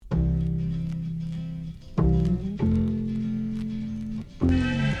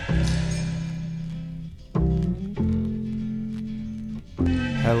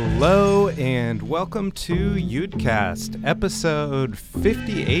Hello and welcome to Udcast, episode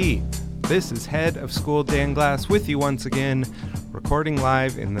 58. This is Head of School Dan Glass with you once again, recording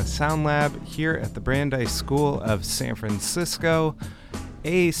live in the Sound Lab here at the Brandeis School of San Francisco.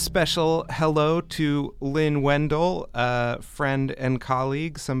 A special hello to Lynn Wendell, a friend and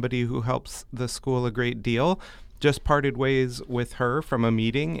colleague, somebody who helps the school a great deal. Just parted ways with her from a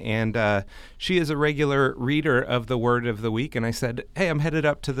meeting, and she is a regular reader of the Word of the Week. And I said, hey, I'm headed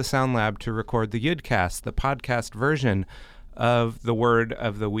up to the Sound Lab to record the Udcast, the podcast version of the Word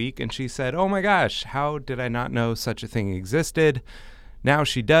of the Week. And she said, oh my gosh, how did I not know such a thing existed? Now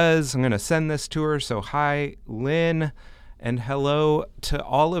she does. I'm going to send this to her. So hi, Lynn, and hello to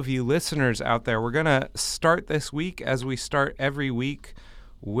all of you listeners out there. We're going to start this week, as we start every week,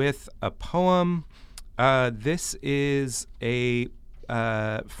 with a poem. This is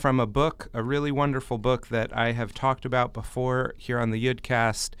from a book, a really wonderful book that I have talked about before here on the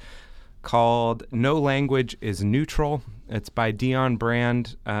Udcast, called No Language is Neutral. It's by Dion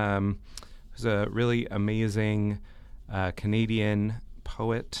Brand, who's a really amazing Canadian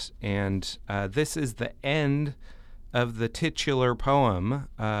poet. And this is the end of the titular poem,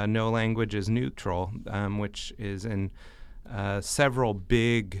 No Language is Neutral, which is in several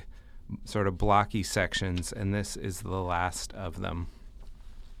big sort of blocky sections, and this is the last of them.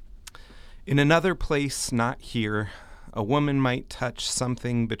 In another place, not here, a woman might touch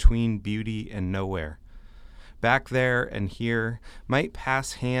something between beauty and nowhere. Back there and here might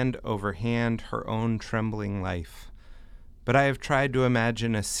pass hand over hand her own trembling life. But I have tried to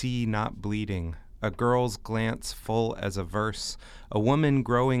imagine a sea not bleeding, a girl's glance full as a verse, a woman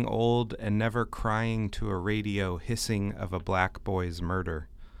growing old and never crying to a radio hissing of a black boy's murder.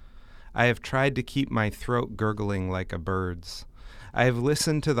 I have tried to keep my throat gurgling like a bird's. I have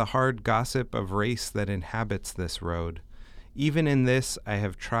listened to the hard gossip of race that inhabits this road. Even in this, I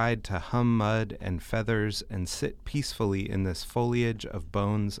have tried to hum mud and feathers and sit peacefully in this foliage of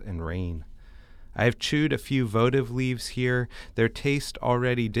bones and rain. I have chewed a few votive leaves here, their taste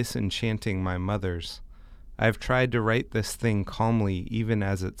already disenchanting my mother's. I have tried to write this thing calmly, even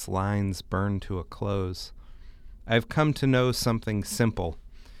as its lines burn to a close. I have come to know something simple.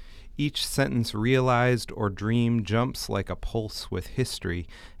 Each sentence realized or dreamed jumps like a pulse with history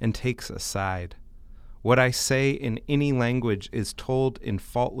and takes a side. What I say in any language is told in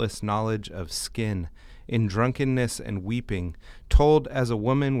faultless knowledge of skin, in drunkenness and weeping, told as a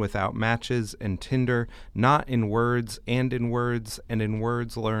woman without matches and tinder, not in words and in words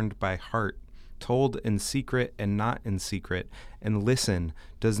learned by heart, told in secret and not in secret, and listen,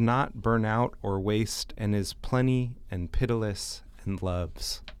 does not burn out or waste, and is plenty and pitiless and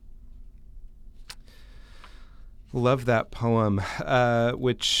loves. Love that poem,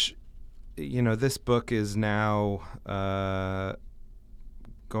 which, you know, this book is now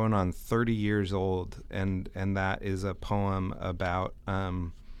going on 30 years old, and that is a poem about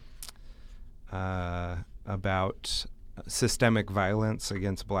systemic violence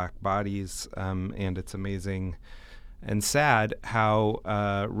against black bodies, and it's amazing and sad how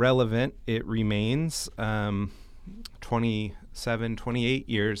relevant it remains 28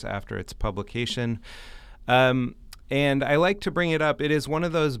 years after its publication. And I like to bring it up. It is one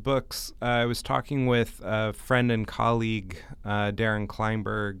of those books. I was talking with a friend and colleague, Darren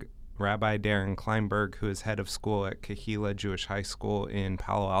Kleinberg, Rabbi Darren Kleinberg, who is head of school at Kehila Jewish High School in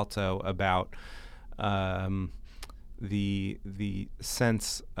Palo Alto, about the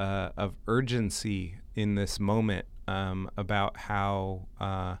sense of urgency in this moment, about how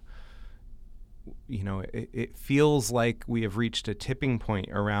it feels like we have reached a tipping point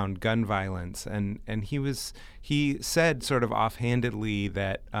around gun violence. And he said sort of offhandedly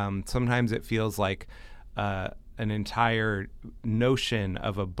that sometimes it feels like an entire notion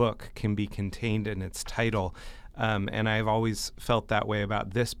of a book can be contained in its title. And I've always felt that way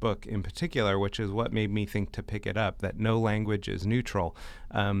about this book in particular, which is what made me think to pick it up, that no language is neutral.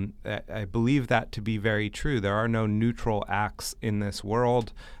 I believe that to be very true. There are no neutral acts in this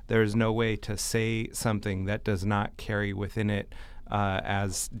world. There is no way to say something that does not carry within it,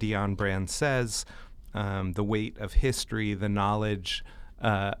 as Dion Brand says, the weight of history, the knowledge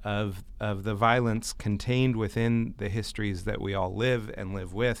of the violence contained within the histories that we all live and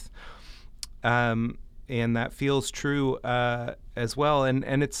live with. And that feels true as well.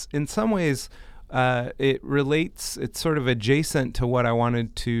 And it's in some ways, it relates, it's sort of adjacent to what I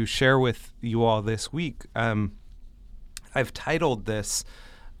wanted to share with you all this week. I've titled this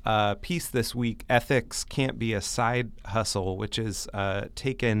piece this week, Ethics Can't Be a Side Hustle, which is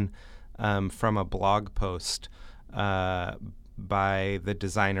taken from a blog post by the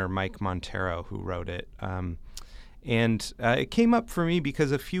designer Mike Montero, who wrote it. And it came up for me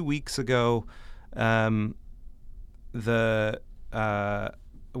because a few weeks ago,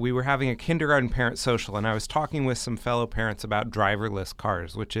 we were having a kindergarten parent social, and I was talking with some fellow parents about driverless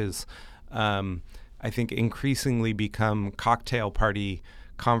cars, which is, I think, increasingly become cocktail party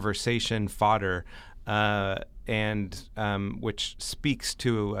conversation fodder, and which speaks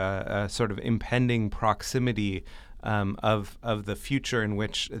to a sort of impending proximity of the future in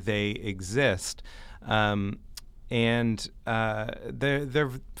which they exist. And there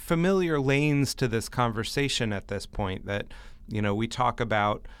are familiar lanes to this conversation at this point that, we talk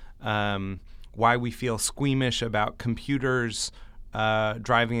about why we feel squeamish about computers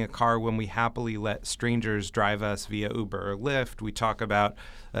driving a car when we happily let strangers drive us via Uber or Lyft. We talk about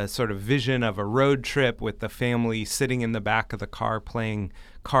a sort of vision of a road trip with the family sitting in the back of the car playing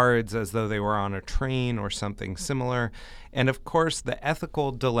cards as though they were on a train or something similar. And of course, the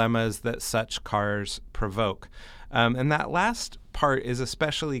ethical dilemmas that such cars provoke. And that last part is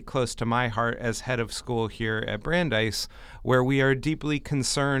especially close to my heart as head of school here at Brandeis, where we are deeply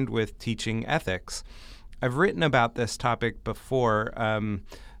concerned with teaching ethics. I've written about this topic before. Some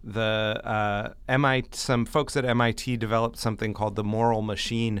folks at MIT developed something called the Moral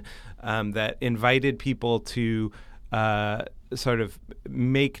Machine that invited people to sort of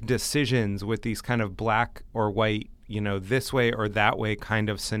make decisions with these kind of black or white, this way or that way kind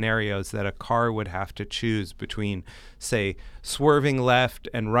of scenarios that a car would have to choose between, say, swerving left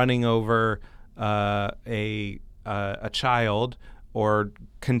and running over a child, or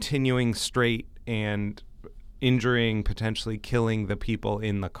continuing straight and injuring, potentially killing the people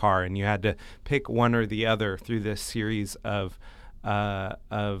in the car. And you had to pick one or the other through this series of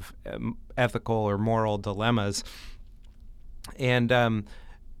ethical or moral dilemmas. And,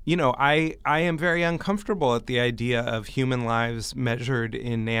 I am very uncomfortable at the idea of human lives measured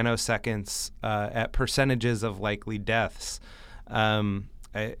in nanoseconds at percentages of likely deaths.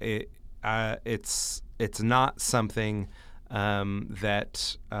 It's not something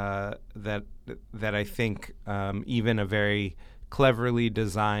that I think even a very cleverly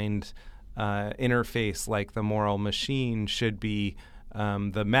designed interface like the Moral Machine should be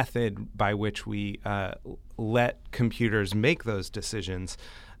the method by which we let computers make those decisions.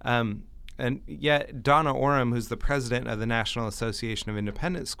 And yet Donna Oram, who's the president of the National Association of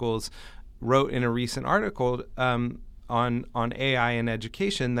Independent Schools, wrote in a recent article on AI and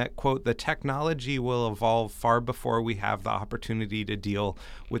education that, quote, the technology will evolve far before we have the opportunity to deal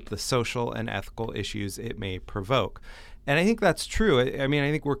with the social and ethical issues it may provoke. And I think that's true. I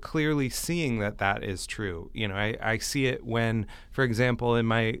think we're clearly seeing that is true. I see it when, for example, in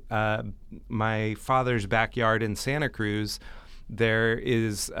my father's backyard in Santa Cruz, there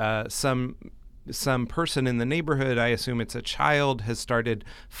is some person in the neighborhood, I assume it's a child, has started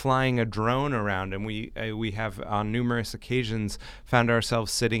flying a drone around, and we have on numerous occasions found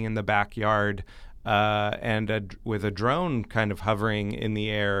ourselves sitting in the backyard with a drone kind of hovering in the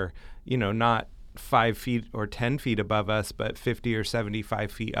air, not 5 feet or 10 feet above us, but 50 or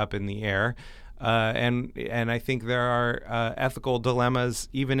 75 feet up in the air. And I think there are ethical dilemmas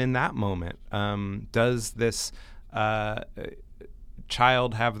even in that moment. Does this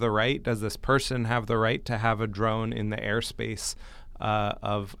child have the right? Does this person have the right to have a drone in the airspace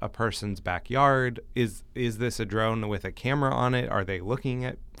of a person's backyard? Is this a drone with a camera on it? Are they looking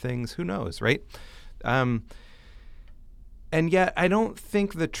at things? Who knows, right? And yet, I don't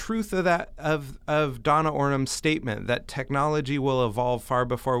think the truth of that of Donna Oram's statement that technology will evolve far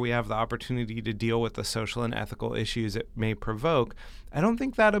before we have the opportunity to deal with the social and ethical issues it may provoke, I don't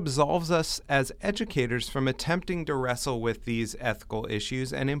think that absolves us as educators from attempting to wrestle with these ethical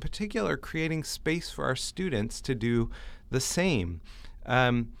issues, and in particular, creating space for our students to do the same.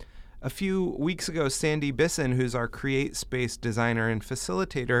 A few weeks ago, Sandy Bisson, who's our Create Space designer and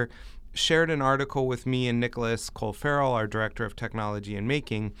facilitator, shared an article with me and Nicholas Cole-Farrell, our Director of Technology and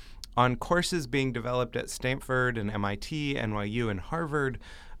Making, on courses being developed at Stanford and MIT, NYU, and Harvard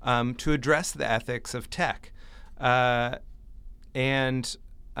to address the ethics of tech.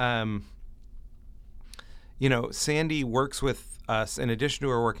 Sandy works with us. In addition to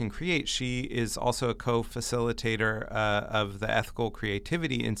her work in Create, she is also a co-facilitator of the Ethical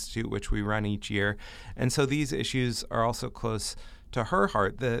Creativity Institute, which we run each year. And so these issues are also close to her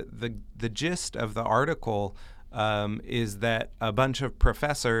heart. The gist of the article is that a bunch of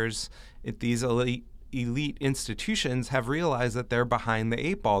professors at these elite institutions have realized that they're behind the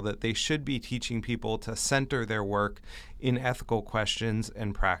eight ball, that they should be teaching people to center their work in ethical questions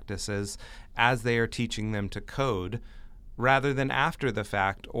and practices as they are teaching them to code, rather than after the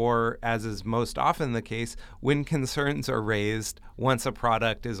fact, or, as is most often the case, when concerns are raised once a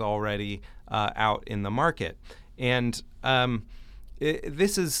product is already out in the market. And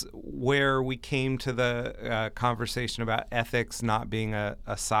this is where we came to the conversation about ethics not being a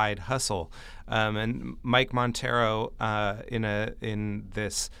side hustle. And Mike Monteiro, in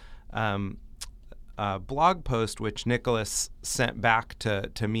this blog post, which Nicholas sent back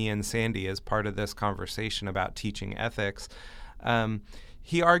to me and Sandy as part of this conversation about teaching ethics,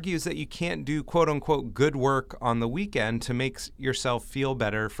 he argues that you can't do quote-unquote good work on the weekend to make yourself feel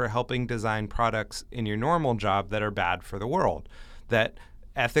better for helping design products in your normal job that are bad for the world. That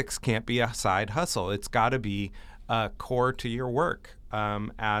ethics can't be a side hustle. It's got to be core to your work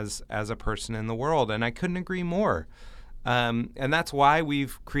as a person in the world. And I couldn't agree more. And that's why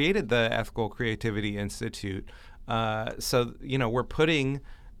we've created the Ethical Creativity Institute. So, we're putting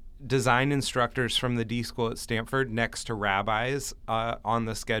design instructors from the D School at Stanford next to rabbis on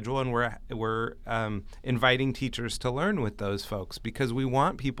the schedule, and we're inviting teachers to learn with those folks because we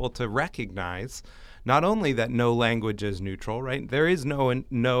want people to recognize not only that no language is neutral, right? There is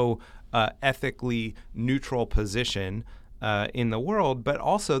no ethically neutral position in the world, but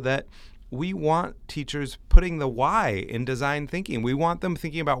also that we want teachers putting the why in design thinking. We want them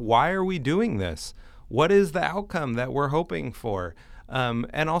thinking about, why are we doing this? What is the outcome that we're hoping for?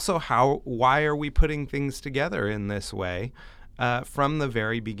 And also why are we putting things together in this way from the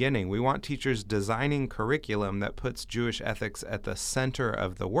very beginning? We want teachers designing curriculum that puts Jewish ethics at the center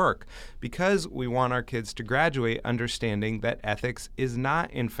of the work because we want our kids to graduate understanding that ethics is not,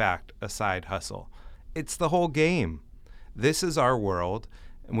 in fact, a side hustle. It's the whole game. This is our world,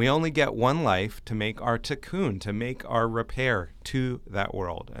 and we only get one life to make our tikkun, to make our repair to that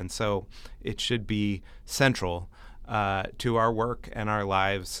world. And so it should be central to our work and our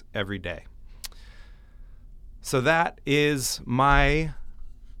lives every day. So that is my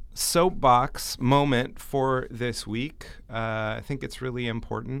soapbox moment for this week. I think it's really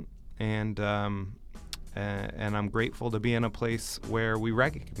important, and I'm grateful to be in a place where we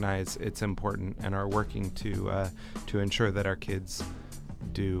recognize it's important and are working to ensure that our kids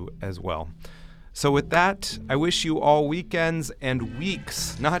do as well. So with that, I wish you all weekends and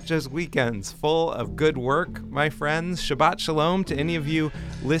weeks, not just weekends, full of good work, my friends. Shabbat Shalom to any of you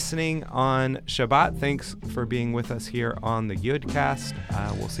listening on Shabbat. Thanks for being with us here on the Yudcast.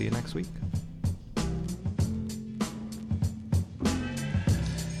 We'll see you next week.